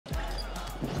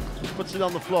puts it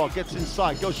on the floor, gets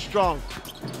inside, goes strong.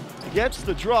 Gets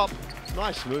the drop.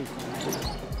 Nice move.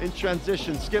 In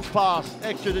transition, skip pass,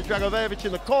 extra to Dragojevic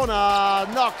in the corner,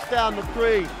 knocks down the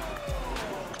three.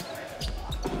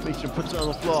 Meacham puts it on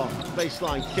the floor,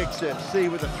 baseline, kicks it. C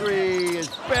with the three,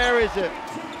 buries it.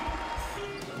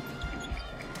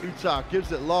 Utah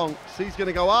gives it long. C's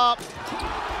gonna go up.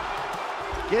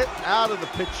 Get out of the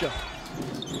picture.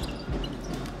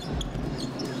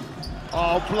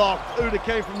 Oh, blocked. Uda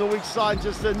came from the weak side and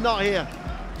just said, not here.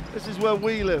 This is where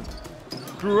we live.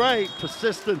 Great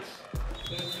persistence.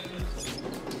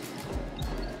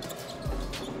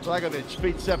 Dragojevic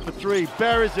beats set for three,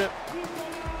 buries it.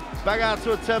 Back out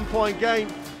to a 10-point game.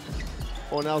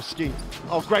 Ornelski.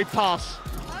 Oh, great pass.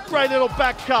 Great little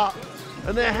back cut.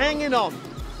 And they're hanging on.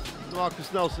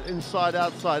 Marcus Nelson inside,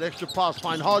 outside. Extra pass,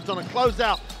 find Hodge on a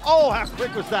closeout. Oh, how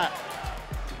quick was that?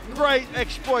 Great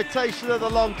exploitation of the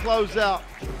long closeout.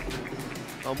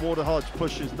 And Water Hodge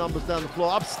pushes, numbers down the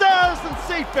floor. Upstairs, and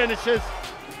C finishes.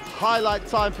 Highlight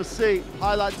time for C.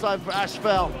 Highlight time for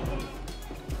ASVEL.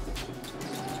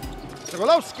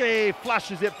 Zawolowski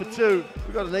flashes it for two.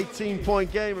 We've got an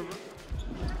 18-point game.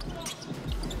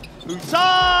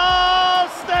 Utah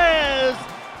stairs,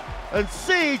 and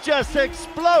C just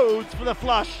explodes for the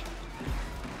flush.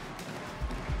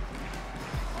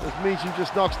 As Meacham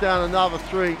just knocks down another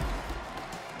three,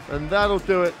 and that'll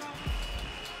do it.